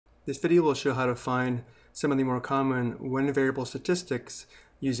This video will show how to find some of the more common one-variable statistics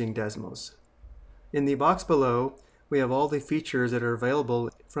using Desmos. In the box below, we have all the features that are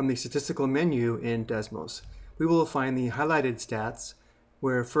available from the statistical menu in Desmos. We will find the highlighted stats,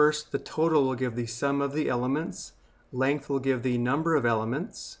 where first the total will give the sum of the elements, length will give the number of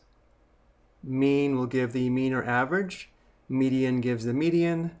elements, mean will give the mean or average, median gives the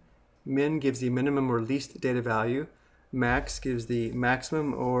median, min gives the minimum or least data value, max gives the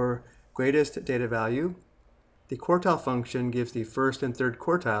maximum or greatest data value, the quartile function gives the first and third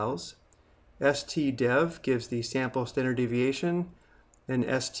quartiles, stdev gives the sample standard deviation, and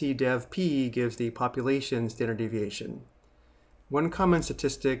stdevp gives the population standard deviation. One common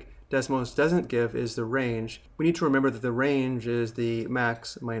statistic Desmos doesn't give is the range. We need to remember that the range is the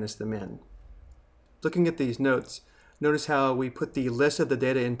max minus the min. Looking at these notes, notice how we put the list of the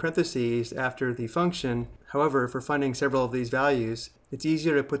data in parentheses after the function. However, for finding several of these values, it's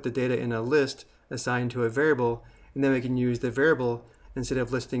easier to put the data in a list assigned to a variable, and then we can use the variable instead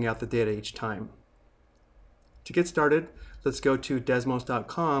of listing out the data each time. To get started, let's go to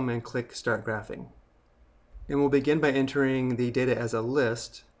desmos.com and click Start Graphing. And we'll begin by entering the data as a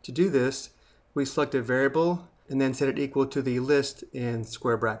list. To do this, we select a variable and then set it equal to the list in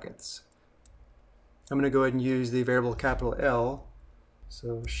square brackets. I'm going to go ahead and use the variable capital L.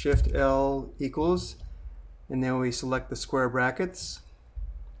 So Shift L equals, and then we select the square brackets.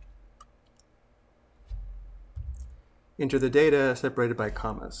 Enter the data separated by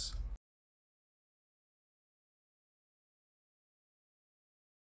commas.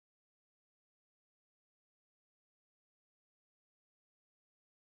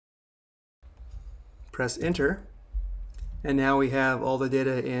 Press enter, and now we have all the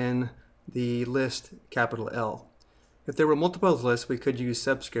data in the list capital L. If there were multiple lists, we could use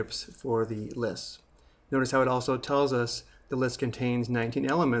subscripts for the lists. Notice how it also tells us the list contains 19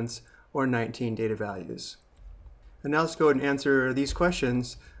 elements or 19 data values. And now let's go ahead and answer these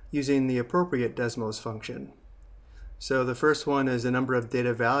questions using the appropriate Desmos function. So the first one is the number of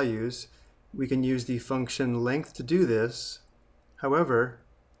data values. We can use the function length to do this. However,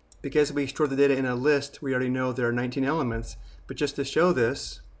 because we store the data in a list, we already know there are 19 elements, but just to show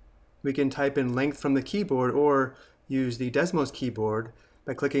this, we can type in length from the keyboard or use the Desmos keyboard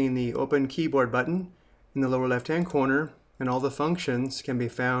by clicking the Open Keyboard button in the lower left-hand corner, and all the functions can be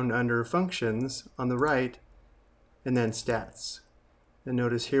found under Functions on the right, and then Stats. And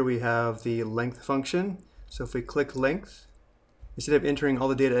notice here we have the length function. So if we click length, instead of entering all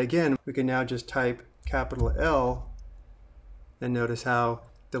the data again, we can now just type capital L, and notice how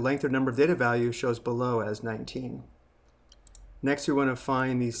the length or number of data values shows below as 19. Next, we want to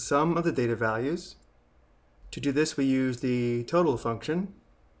find the sum of the data values. To do this, we use the total function.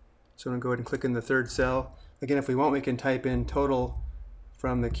 So I'm going to go ahead and click in the third cell. Again, if we want, we can type in total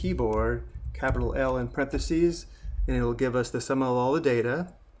from the keyboard, capital L in parentheses, and it will give us the sum of all the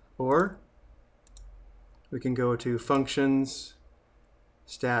data. Or we can go to Functions,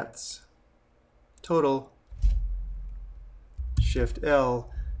 Stats, Total, Shift L,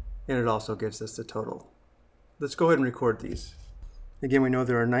 and it also gives us the total. Let's go ahead and record these. Again, we know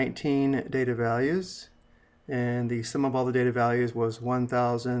there are 19 data values, and the sum of all the data values was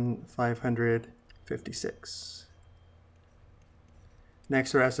 1,556.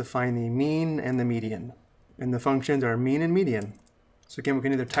 Next, we're asked to find the mean and the median. And the functions are mean and median. So again, we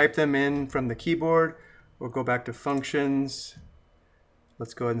can either type them in from the keyboard or go back to Functions.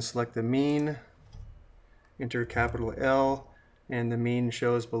 Let's go ahead and select the mean, enter capital L, and the mean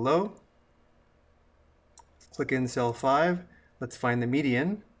shows below. Click in cell 5. Let's find the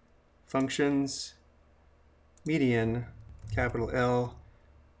median. Functions, median, capital L,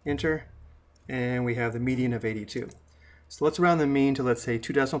 enter, and we have the median of 82. So let's round the mean to, let's say,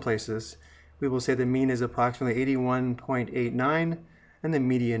 2 decimal places. We will say the mean is approximately 81.89 and the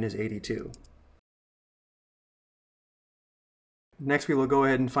median is 82. Next, we will go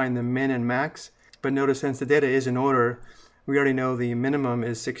ahead and find the min and max, but notice since the data is in order, we already know the minimum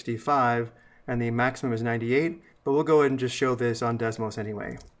is 65 and the maximum is 98, but we'll go ahead and just show this on Desmos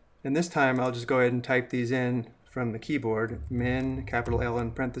anyway. And this time I'll just go ahead and type these in from the keyboard. Min, capital L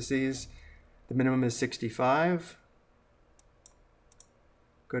in parentheses, the minimum is 65.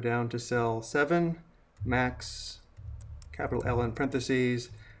 Go down to cell 7, max, capital L in parentheses,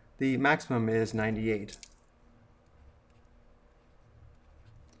 the maximum is 98.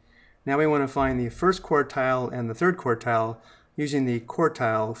 Now we want to find the first quartile and the third quartile using the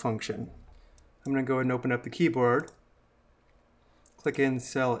Quartile function. I'm going to go ahead and open up the keyboard, click in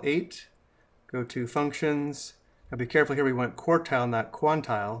cell 8, go to Functions. Now be careful here, we want quartile, not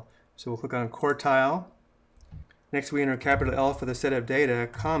quantile. So we'll click on Quartile. Next we enter capital L for the set of data,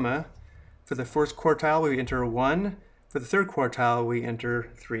 comma. For the first quartile we enter 1. For the third quartile we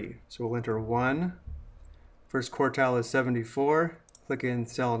enter 3. So we'll enter 1. First quartile is 74. Click in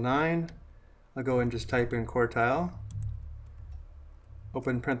cell 9. I'll go and just type in quartile.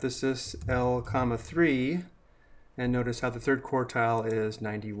 Open parenthesis L, comma 3. And notice how the third quartile is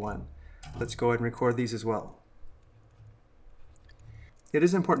 91. Let's go ahead and record these as well. It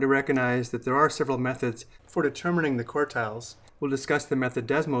is important to recognize that there are several methods for determining the quartiles. We'll discuss the method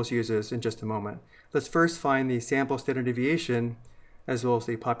Desmos uses in just a moment. Let's first find the sample standard deviation as well as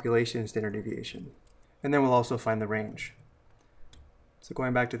the population standard deviation. And then we'll also find the range. So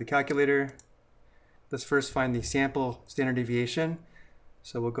going back to the calculator, let's first find the sample standard deviation.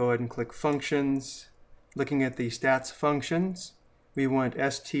 So we'll go ahead and click Functions. Looking at the stats functions, we want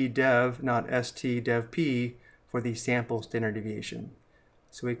stdev, not stdevp, for the sample standard deviation.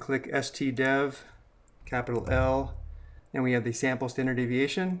 So we click stdev, capital L, and we have the sample standard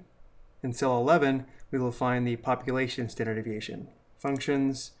deviation. In cell 11, we will find the population standard deviation.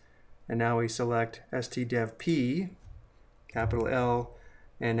 Functions, and now we select stdevp, capital L,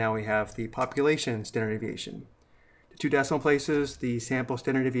 and now we have the population standard deviation. The two decimal places, the sample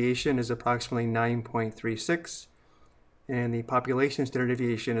standard deviation is approximately 9.36, and the population standard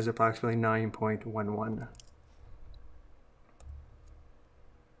deviation is approximately 9.11.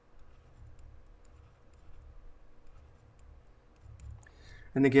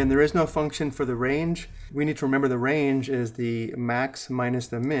 And again, there is no function for the range. We need to remember the range is the max minus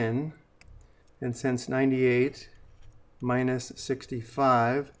the min. And since 98 minus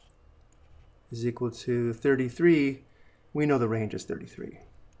 65 is equal to 33, we know the range is 33.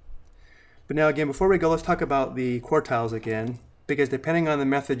 But now again, before we go, let's talk about the quartiles again, because depending on the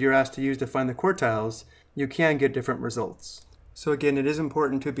method you're asked to use to find the quartiles, you can get different results. So again, it is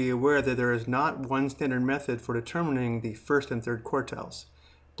important to be aware that there is not one standard method for determining the first and third quartiles.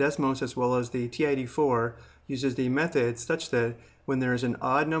 Desmos, as well as the TID4, uses the method such that when there is an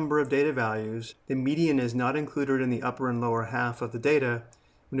odd number of data values, the median is not included in the upper and lower half of the data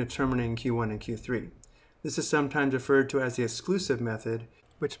when determining Q1 and Q3. This is sometimes referred to as the exclusive method,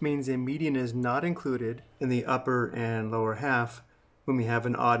 which means a median is not included in the upper and lower half when we have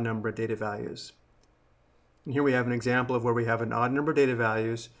an odd number of data values. And here we have an example of where we have an odd number of data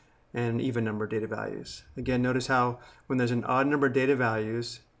values and an even number of data values. Again, notice how when there's an odd number of data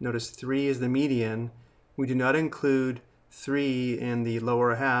values, notice 3 is the median. We do not include 3 in the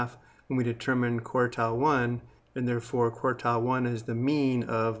lower half when we determine quartile 1, and therefore quartile 1 is the mean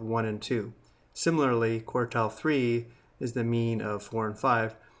of 1 and 2. Similarly, quartile 3 is the mean of 4 and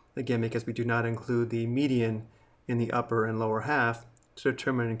 5, again because we do not include the median in the upper and lower half to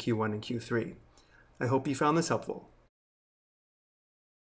determine Q1 and Q3. I hope you found this helpful.